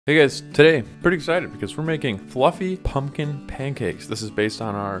Hey guys, today, pretty excited because we're making fluffy pumpkin pancakes. This is based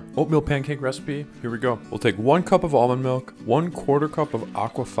on our oatmeal pancake recipe. Here we go. We'll take 1 cup of almond milk, 1/4 cup of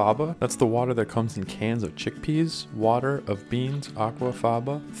aquafaba. That's the water that comes in cans of chickpeas, water of beans,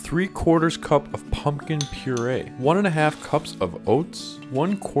 aquafaba, 3/4 cup of pumpkin puree, 1.5 cups of oats,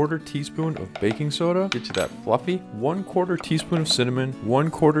 1/4 teaspoon of baking soda, get you that fluffy, 1/4 teaspoon of cinnamon,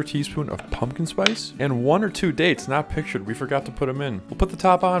 1/4 teaspoon of pumpkin spice, and 1 or 2 dates not pictured. We forgot to put them in. We'll put the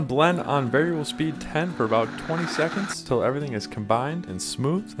top on, blend on variable speed 10 for about 20 seconds till everything is combined and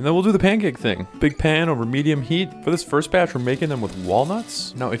smooth. And then we'll do the pancake thing. Big pan over medium heat. For this first batch, we're making them with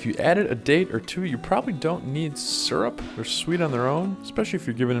walnuts. Now, if you added a date or two, you probably don't need syrup. They're sweet on their own, especially if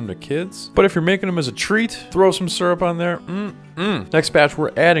you're giving them to kids. But if you're making them as a treat, throw some syrup on there. Next batch,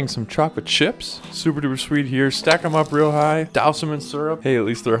 we're adding some chocolate chips. Super duper sweet here. Stack them up real high. Douse them in syrup. Hey, at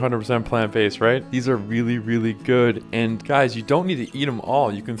least they're 100% plant-based, right? These are really, really good. And guys, you don't need to eat them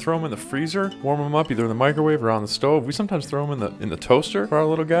all. You can throw them in the freezer, warm them up either in the microwave or on the stove. We sometimes throw them in the toaster for our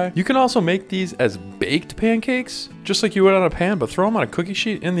little guy. You can also make these as baked pancakes, just like you would on a pan, but throw them on a cookie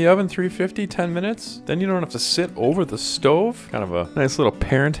sheet in the oven, 350, 10 minutes. Then you don't have to sit over the stove. Kind of a nice little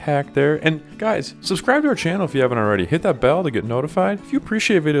parent hack there. And guys, subscribe to our channel if you haven't already. Hit that bell to get notified. If you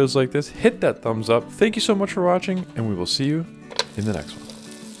appreciate videos like this, hit that thumbs up. Thank you so much for watching, and we will see you in the next one.